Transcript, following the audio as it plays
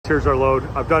secures our load.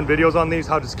 I've done videos on these,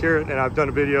 how to secure it, and I've done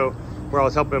a video where I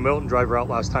was helping a Milton driver out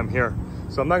last time here.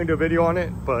 So I'm not gonna do a video on it,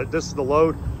 but this is the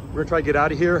load. We're gonna try to get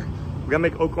out of here. We gotta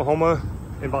make Oklahoma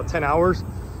in about 10 hours.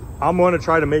 I'm gonna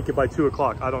try to make it by 2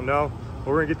 o'clock. I don't know,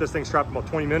 but we're gonna get this thing strapped in about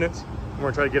 20 minutes. And we're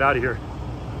gonna try to get out of here.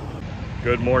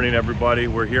 Good morning, everybody.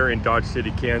 We're here in Dodge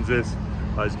City, Kansas.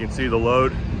 As you can see, the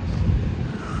load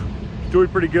doing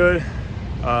pretty good.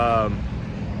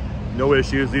 No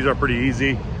issues. These are pretty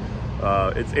easy.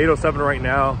 It's 8:07 right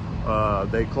now.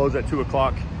 They close at 2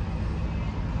 o'clock.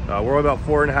 We're about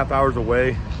 4.5 hours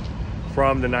away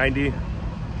from the 90.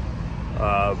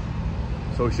 So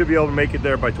we should be able to make it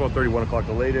there by 12:30, 1 o'clock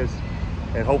the latest,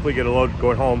 and hopefully get a load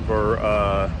going home for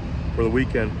the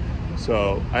weekend.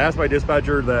 So I asked my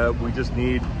dispatcher that we just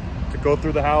need to go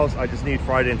through the house. I just need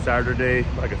Friday and Saturday,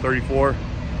 like a 34.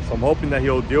 So I'm hoping that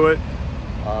he'll do it.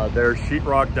 There's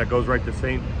sheetrock that goes right to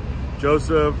St.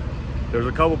 Joseph. There's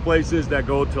a couple places that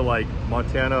go to like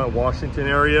Montana, Washington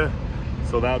area.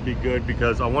 So that would be good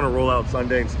because I want to roll out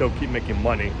Sunday and still keep making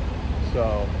money.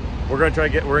 So we're gonna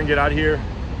get out of here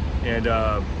and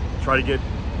try to get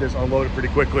this unloaded pretty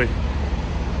quickly.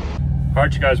 All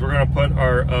right, you guys, we're gonna put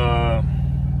our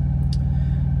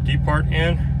deep part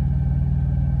in.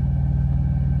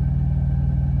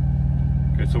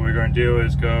 Okay, so what we're gonna do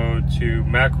is go to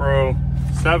macro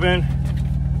 7,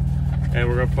 and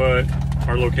we're gonna put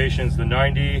our locations: the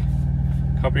 90,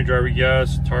 company driver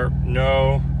yes, tarp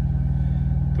no.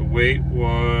 The weight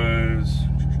was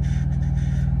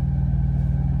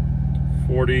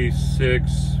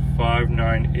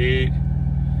 46,598.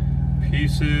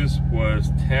 Pieces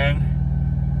was 10.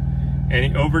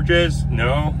 Any overages?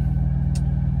 No.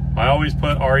 I always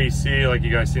put REC like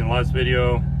you guys seen in the last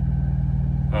video.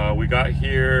 We got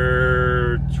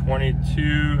here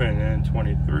 22 and then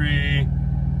 23.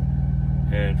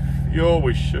 And fuel,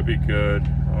 we should be good.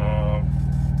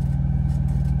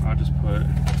 I'll just put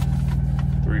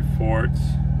 3/4.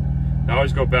 Now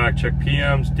always go back, check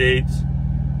PMs, dates.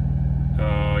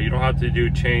 You don't have to do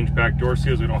change back door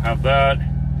seals, we don't have that.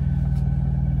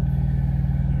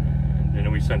 And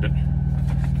then we send it.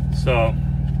 So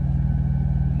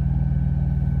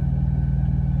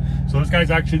this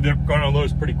guy's actually, they're going to unload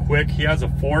this pretty quick. He has a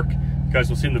fork, you guys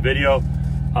will see in the video,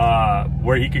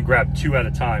 where he can grab 2 at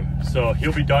a time. So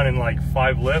he'll be done in like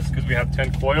 5 lifts because we have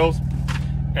 10 coils,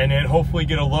 and then hopefully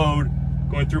get a load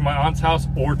going through my aunt's house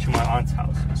or to my aunt's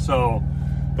house. So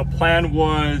the plan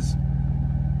was,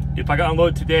 if I got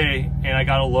unloaded today and I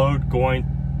got a load going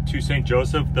to St.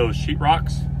 Joseph, those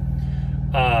sheetrocks,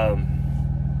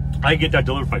 I get that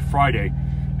delivered by Friday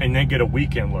and then get a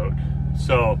weekend load.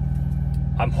 So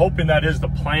I'm hoping that is the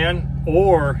plan,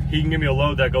 or he can give me a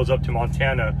load that goes up to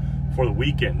Montana for the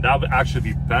weekend. That would actually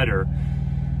be better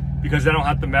because I don't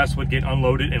have to mess with getting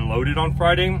unloaded and loaded on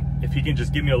Friday. If he can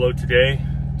just give me a load today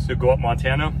to go up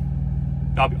Montana,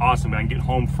 that'd be awesome. I can get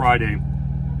home Friday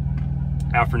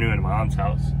afternoon at my aunt's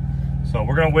house. So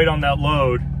we're gonna wait on that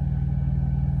load,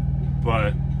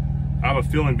 but I have a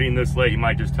feeling being this late, he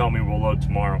might just tell me we'll load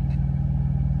tomorrow.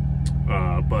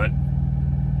 But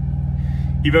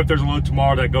even if there's a load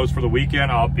tomorrow that goes for the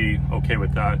weekend, I'll be okay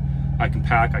with that. I can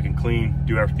pack, I can clean,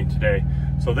 do everything today.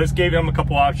 So this gave him a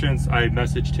couple options. I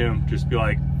messaged him, just be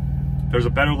like, there's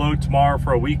a better load tomorrow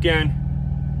for a weekend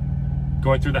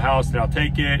going through the house, then I'll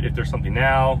take it. If there's something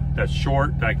now that's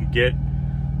short that I can get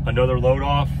another load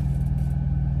off,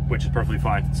 which is perfectly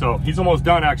fine. So he's almost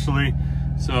done actually.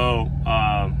 So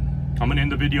I'm gonna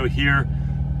end the video here.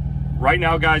 Right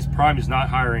now, guys, Prime is not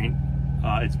hiring.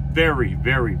 It's very,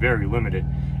 very, very limited,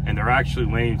 and they're actually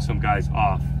laying some guys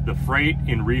off. The freight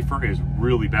in reefer is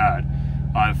really bad.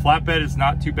 Flatbed is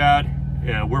not too bad.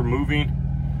 We're moving,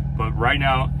 but right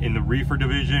now in the reefer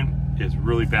division is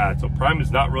really bad. So Prime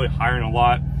is not really hiring a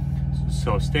lot.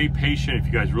 So stay patient if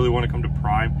you guys really want to come to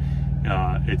Prime.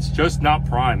 It's just not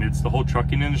Prime, it's the whole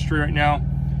trucking industry right now.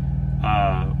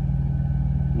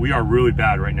 We are really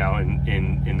bad right now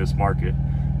in this market.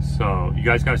 So you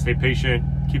guys got to stay patient,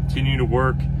 keep continuing to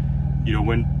work. You know,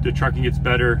 when the trucking gets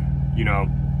better, you know,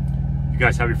 you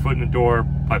guys have your foot in the door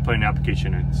by putting an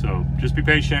application in. So just be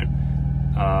patient.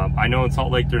 I know in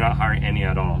Salt Lake they're not hiring any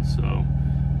at all. So,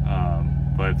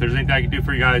 but if there's anything I can do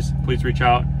for you guys, please reach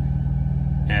out,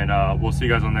 and we'll see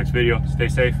you guys on the next video. Stay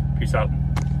safe. Peace out.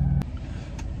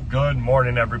 Good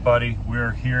morning, everybody.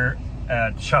 We're here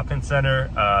at shopping center.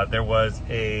 There was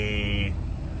a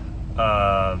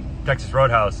Texas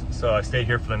Roadhouse, so I stayed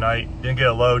here for the night. Didn't get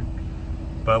a load,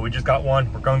 but we just got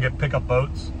one. We're going to get pickup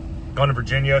boats going to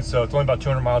Virginia, so it's only about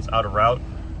 200 miles out of route.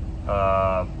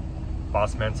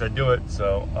 Boss man said do it,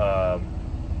 so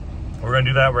we're gonna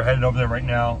do that. We're heading over there right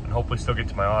now and hopefully still get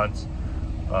to my aunt's.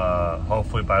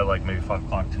 hopefully by like maybe 5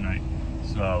 o'clock tonight.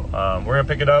 So we're gonna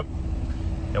pick it up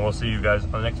and we'll see you guys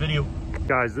on the next video.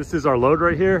 Guys, this is our load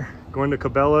right here, going to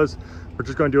Cabela's. We're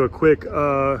just gonna do a quick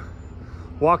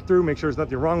walkthrough, make sure there's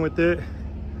nothing wrong with it.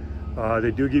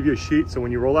 They do give you a sheet, so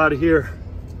when you roll out of here,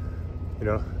 you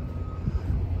know,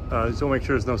 just want to make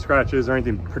sure there's no scratches or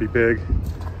anything pretty big.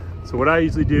 So what I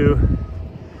usually do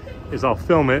is I'll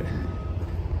film it.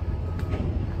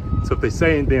 So if they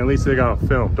say anything, at least they got a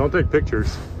film. Don't take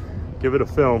pictures, give it a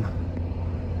film,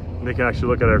 and they can actually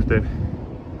look at everything.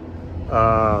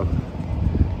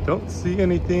 Don't see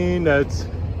anything that's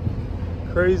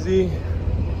crazy.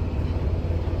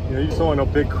 You know, you just don't want no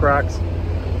big cracks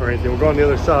or anything. We're going to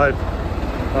the other side.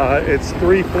 It's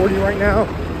 3:40 right now.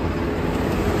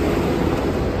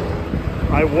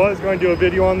 I was going to do a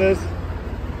video on this,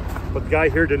 but the guy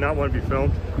here did not want to be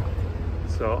filmed,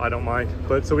 so I don't mind.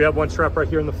 But so we have one strap right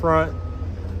here in the front.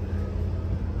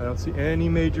 I don't see any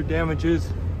major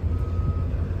damages.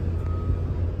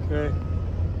 Okay.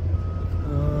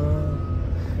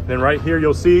 Then right here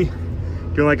you'll see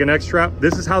doing like an X strap.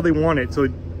 This is how they want it. So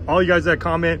all you guys that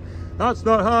comment, that's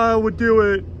not how I would do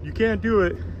it, you can't do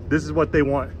it, this is what they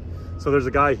want. So there's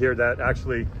a guy here that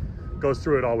actually goes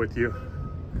through it all with you.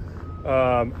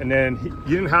 And then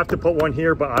you didn't have to put one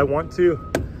here, but I want to,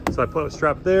 so I put a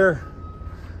strap there.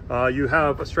 You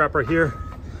have a strap right here,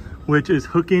 which is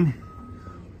hooking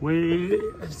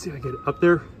let's see if I get it up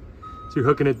there. So you're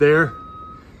hooking it there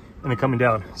and then coming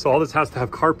down. So all this has to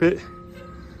have carpet.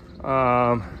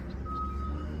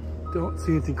 Don't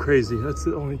see anything crazy, that's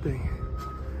the only thing.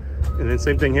 And then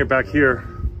same thing here back here,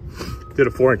 did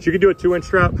a 4-inch. You can do a 2-inch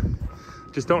strap,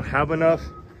 just don't have enough,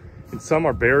 and some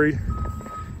are buried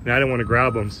and I didn't want to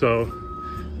grab them. So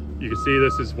you can see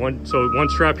this is one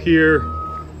strap here,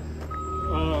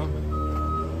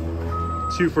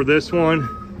 2 for this one,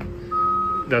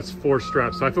 that's 4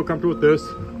 straps. So I feel comfortable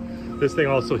with this thing.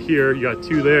 Also here you got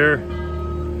 2 there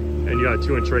and you got a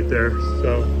 2-inch right there.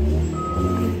 So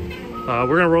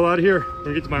we're gonna roll out of here. We're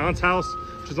gonna get to my aunt's house,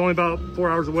 which is only about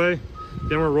 4 hours away.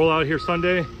 Then we're gonna roll out of here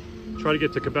Sunday, try to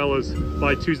get to Cabela's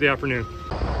by Tuesday afternoon.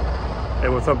 Hey,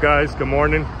 what's up guys? Good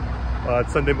morning.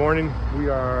 It's Sunday morning. We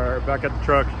are back at the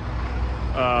truck.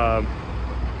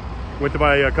 Went to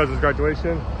my cousin's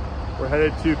graduation. We're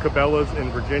headed to Cabela's in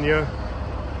Virginia.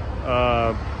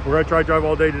 We're gonna try to drive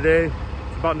all day today.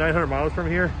 It's about 900 miles from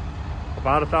here,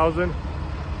 about 1,000.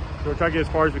 So we're trying to get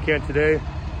as far as we can today.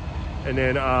 And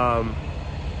then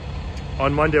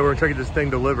on Monday, we're gonna try to get this thing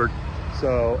delivered.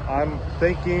 So I'm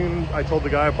thinking, I told the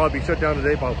guy I'll probably be shut down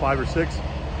today about 5 or 6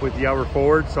 with the hour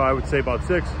forward. So I would say about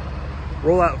 6,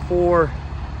 roll out 4,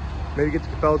 maybe get to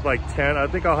Cabela's by like 10. I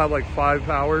think I'll have like 5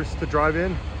 hours to drive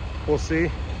in. We'll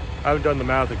see. I haven't done the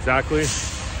math exactly,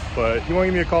 but if you want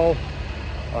to give me a call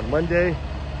on Monday,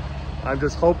 I'm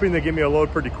just hoping they give me a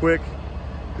load pretty quick,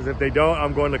 because if they don't,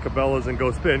 I'm going to Cabela's and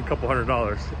go spend a couple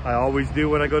 $100. I always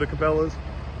do when I go to Cabela's.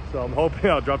 So I'm hoping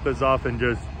I'll drop this off and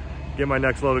just get my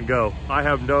next load and go. I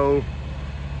have no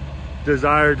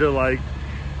desire to like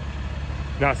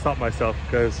not stop myself,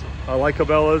 because I like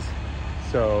Cabela's.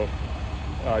 So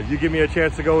you give me a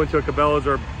chance to go into a Cabela's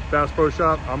or Bass Pro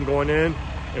Shop, I'm going in,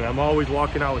 and I'm always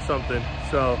walking out with something.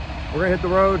 So we're gonna hit the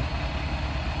road,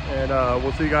 and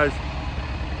we'll see you guys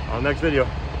on the next video.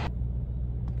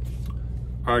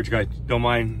 All right, you guys, don't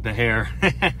mind the hair.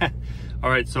 All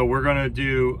right, so we're gonna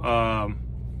do, I'm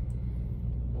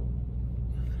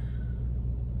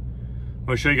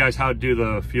gonna show you guys how to do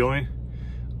the fueling.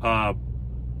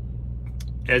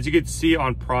 As you can see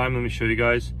on Prime, let me show you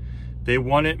guys. They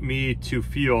wanted me to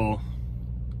fuel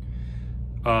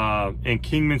in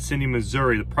Kingman City,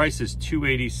 Missouri. The price is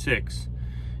 $286.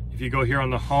 If you go here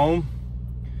on the home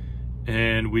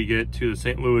and we get to the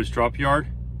St. Louis drop yard,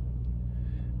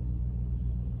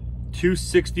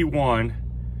 $261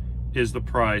 is the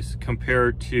price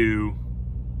compared to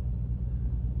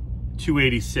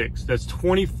 $286. That's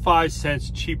 25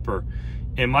 cents cheaper.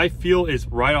 And my fuel is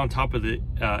right on top of the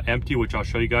empty, which I'll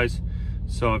show you guys.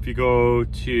 So if you go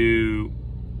to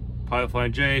Pilot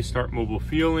Flying J, start mobile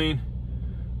fueling,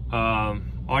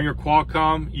 on your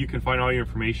Qualcomm, you can find all your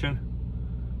information.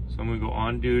 So I'm gonna go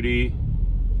on duty,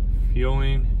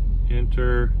 fueling,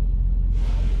 enter,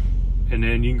 and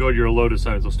then you can go to your load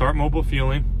assignment. So start mobile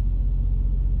fueling.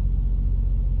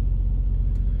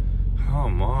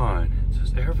 Come on, it's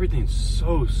just everything's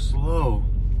so slow.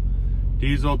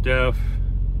 Diesel, def.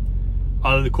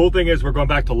 The cool thing is we're going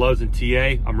back to Love's and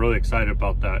TA. I'm really excited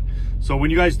about that. So when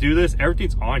you guys do this,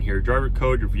 everything's on here. Driver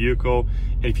code, your vehicle.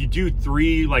 And if you do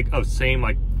 3 like of same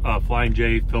like Flying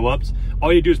J fill-ups,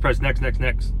 all you do is press next, next,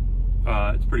 next.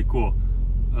 It's pretty cool.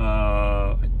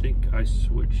 I think I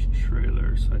switched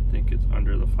trailers. I think it's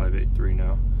under the 583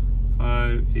 now.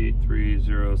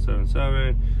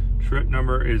 583077. Trip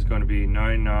number is going to be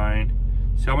 99.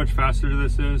 See how much faster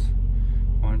this is?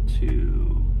 1,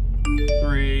 2,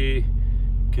 3.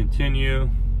 Continue.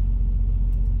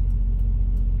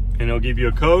 And it'll give you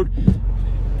a code.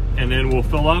 And then we'll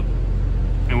fill up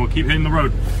and we'll keep hitting the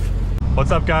road.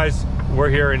 What's up, guys? We're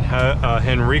here in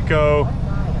Henrico,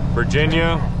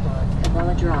 Virginia.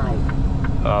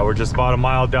 We're just about a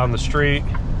mile down the street.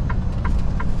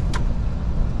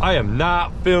 I am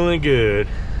not feeling good.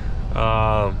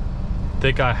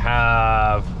 Think I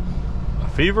have a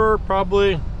fever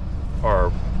probably,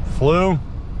 or flu.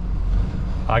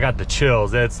 I got the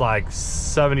chills. It's like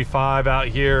 75 out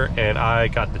here and I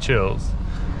got the chills.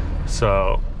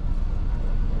 So,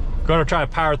 gonna try to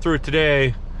power through it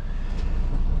today.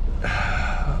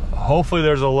 Hopefully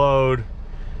there's a load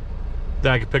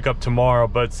that I can pick up tomorrow,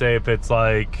 but say if it's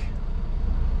like,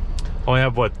 only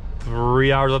have what,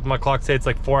 3 hours left on my clock, say it's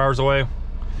like 4 hours away,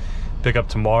 pick up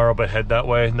tomorrow but head that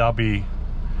way. That'll be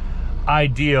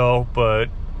ideal, but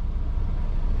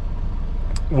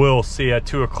we'll see. At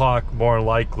 2 o'clock more than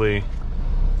likely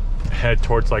head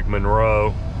towards like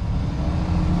Monroe.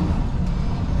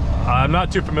 I'm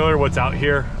not too familiar what's out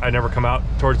here. I never come out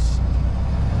towards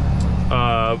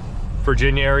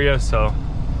Virginia area, so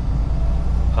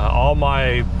all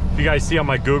my, if you guys see on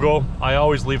my Google, I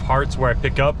always leave hearts where I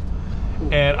pick up,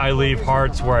 and I leave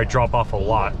hearts where I drop off a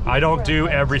lot. I don't do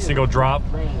every single drop,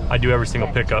 I do every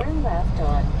single pickup. And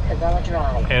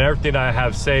everything I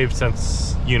have saved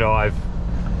since, you know, I've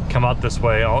come out this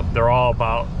way, they're all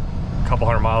about a couple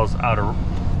hundred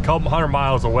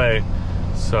miles away.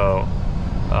 So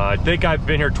I think I've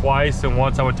been here twice, and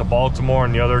once I went to Baltimore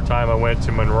and the other time I went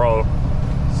to Monroe.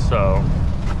 So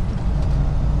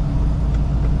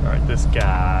all right, this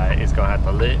guy is gonna have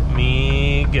to let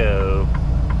me go.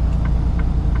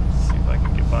 Let's see if I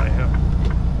can get by him.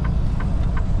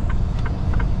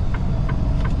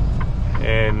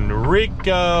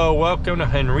 Henrico, welcome to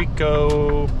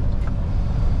Henrico.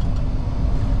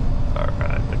 All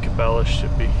right, the Cabela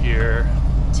should be here.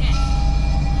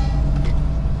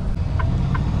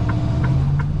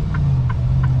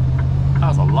 That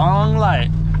was a long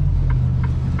light.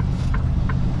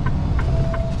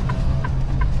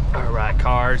 Alright,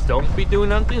 cars, don't be doing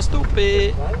nothing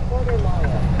stupid.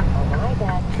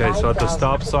 Okay, so at the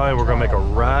stop sign, we're gonna make a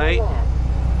right.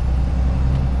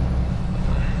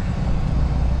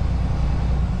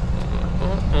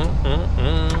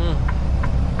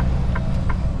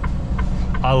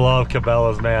 I love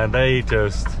Cabelas, man. They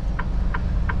just,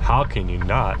 how can you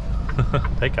not?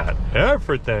 They got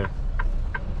everything.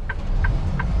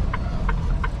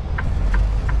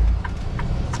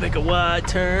 Let's make a wide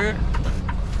turn.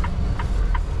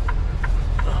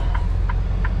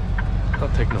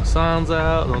 Don't take no signs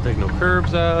out, don't take no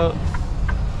curbs out.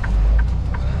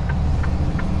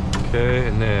 Okay,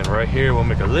 and then right here we'll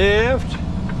make a left.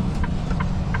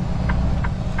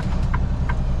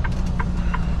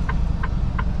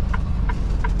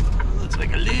 Let's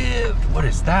make a left. What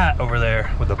is that over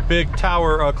there with a big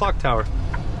tower, clock tower?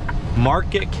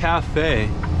 Market Cafe.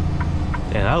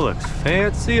 And that looks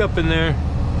fancy up in there.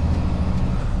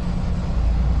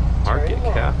 Market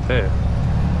Cafe.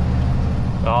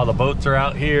 All the boats are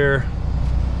out here.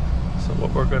 So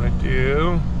what we're gonna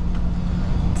do,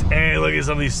 hey, look at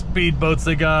some of these speed boats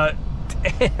they got.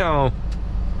 Damn.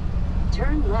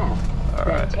 Turn left. All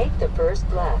right. Then take the first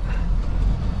left.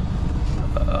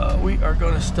 We are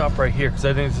gonna stop right here because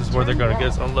I think this is where they're gonna get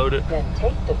us unloaded. Then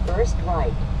take the first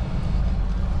right.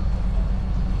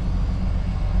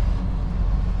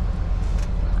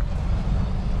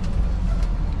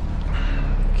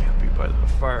 Can't be by the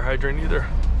fire hydrant either.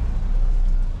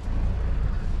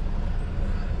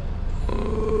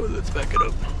 Oh, let's back it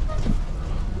up.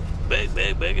 Back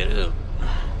it up.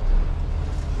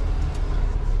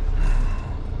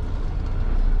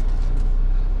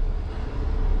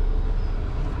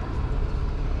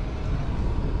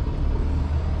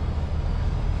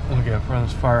 Look out front of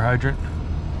this fire hydrant.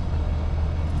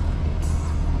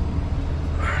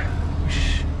 We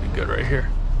should be good right here.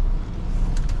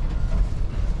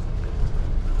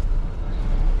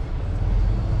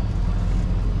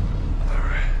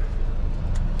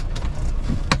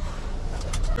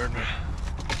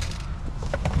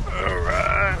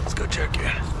 Alright, let's go check in.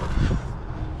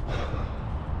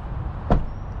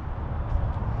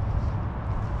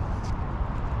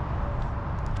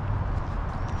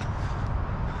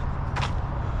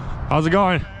 How's it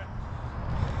going?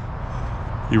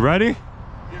 You ready? Get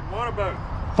one or both?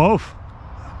 Both.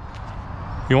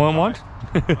 You want one?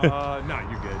 No,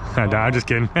 you're good. Nah, I'm just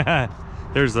kidding.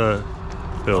 There's the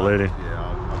lady. Yeah,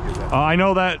 I'll get that. I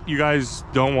know that you guys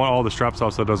don't want all the straps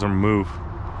off so it doesn't move.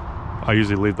 I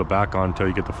usually leave the back on until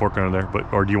you get the fork under there,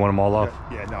 or do you want them all off?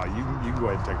 Yeah, no, you can go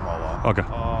ahead and take them all off. Okay.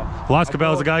 Last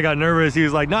Cabela's, the guy got nervous. He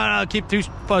was like, no, keep two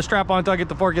strap on until I get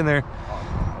the fork in there.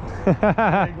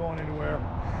 I ain't going anywhere.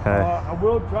 I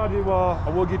will try to, I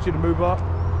will get you to move up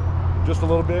just a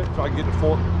little bit so I can get the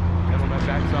fork and on that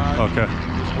back side. Okay.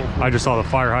 I just saw the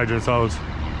fire hydrant, so I was...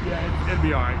 Yeah, it'll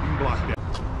be all right. You can block that.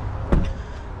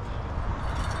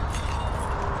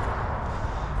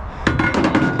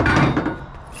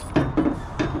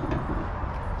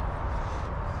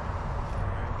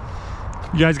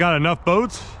 You guys got enough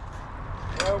boats?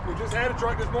 We just had a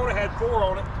truck this morning, had 4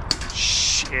 on it.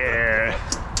 Shit.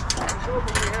 I'm sure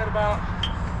we had about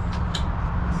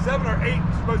 7 or 8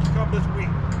 supposed to come this week.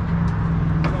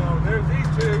 So there's these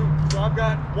 2. So I've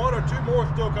got 1 or 2 more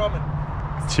still coming.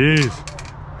 Jeez.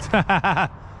 All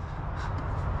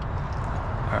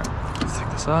right, let's take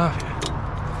this off.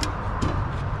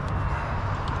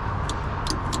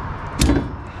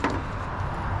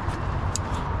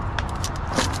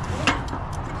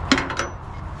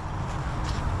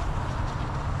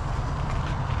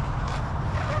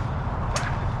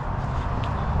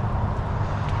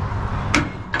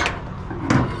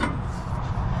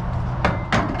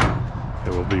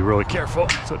 We'll be really careful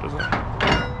so it doesn't.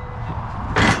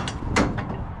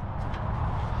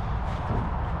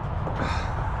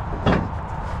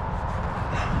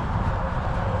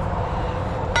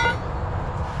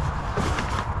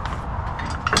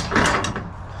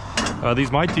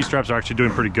 These Mighty straps are actually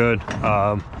doing pretty good.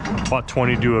 Bought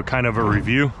 20 to do a kind of a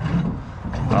review.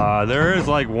 There is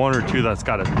like 1 or 2 that's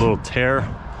got a little tear.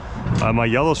 My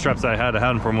yellow straps that I had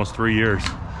them for almost 3 years.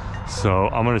 So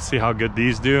I'm gonna see how good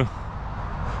these do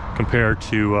compared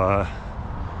to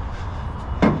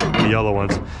the yellow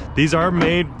ones. These are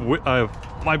made with,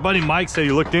 my buddy Mike said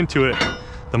he looked into it.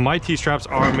 The Mighty straps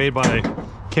are made by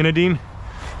Kinadine,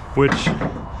 which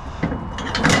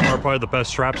are probably the best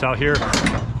straps out here.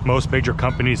 Most major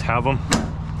companies have them.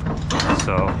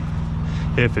 So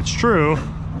if it's true,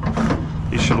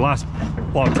 these should last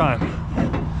a long time.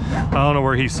 I don't know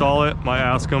where he saw it, might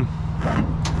ask him,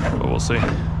 but we'll see.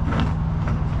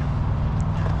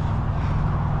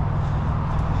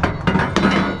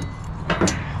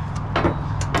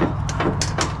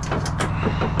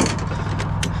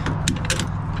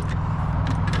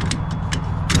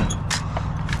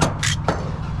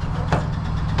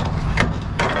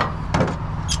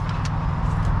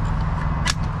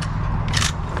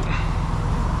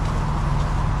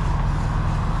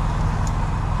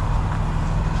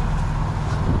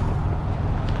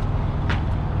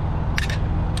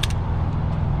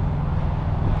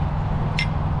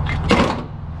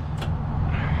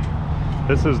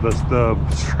 This is the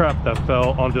strap that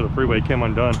fell onto the freeway, came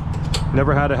undone.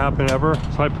 Never had it happen ever,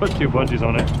 so I put 2 bungees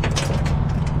on it.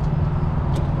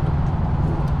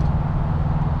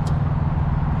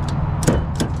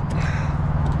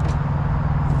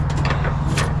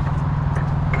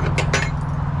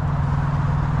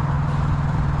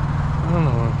 I don't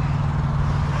know.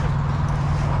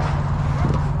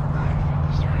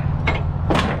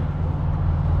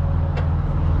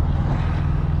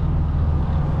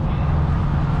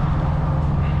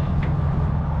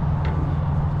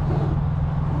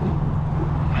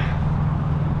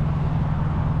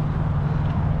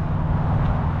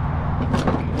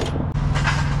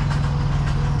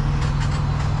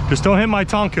 Just don't hit my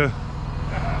Tonka.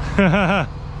 It's a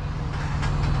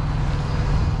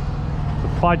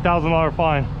 $5,000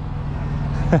 fine.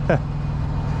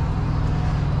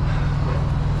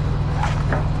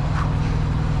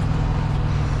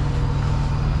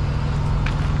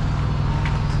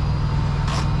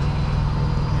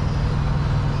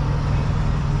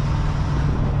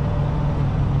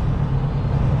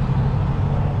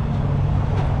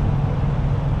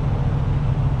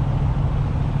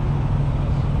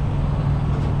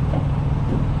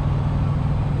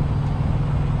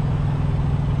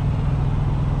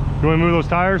 You want to move those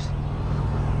tires?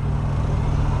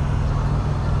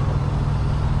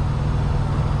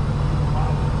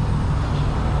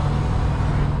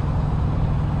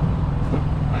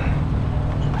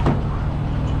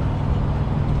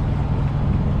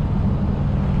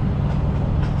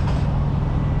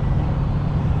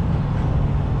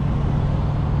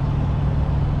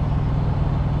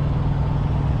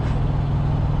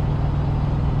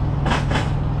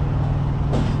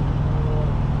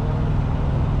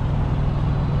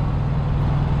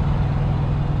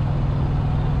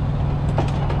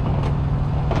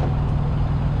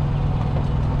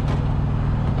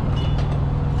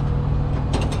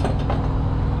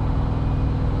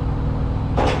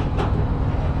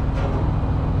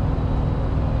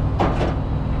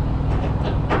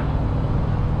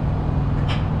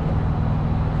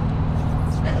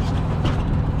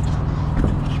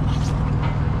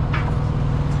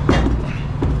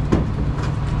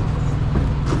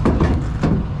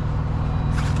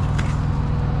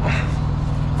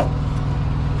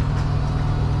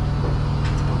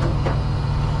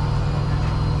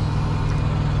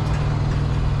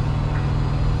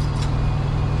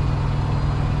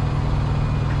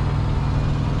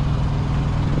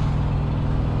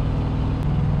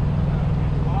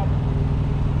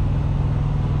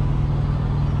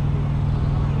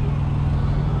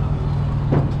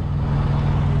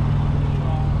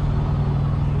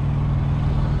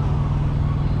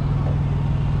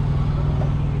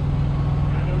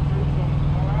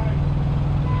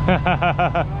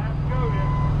 have to go then.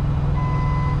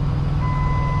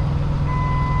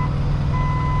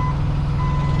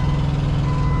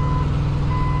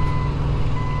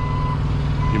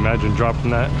 You imagine dropping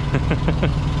that?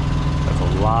 That's a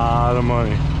lot of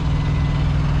money.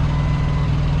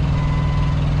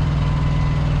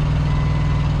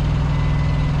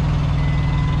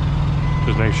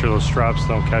 Just make sure those straps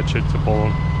don't catch it to pull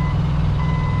them.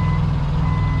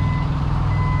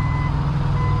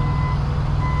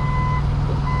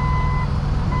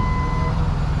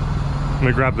 Let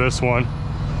me grab this one.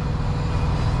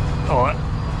 Oh,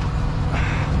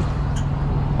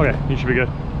 okay, you should be good.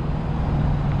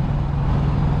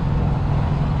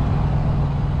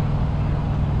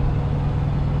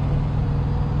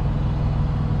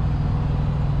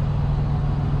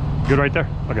 Good right there?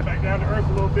 Okay. Back down to earth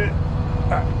a little bit. All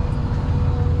right.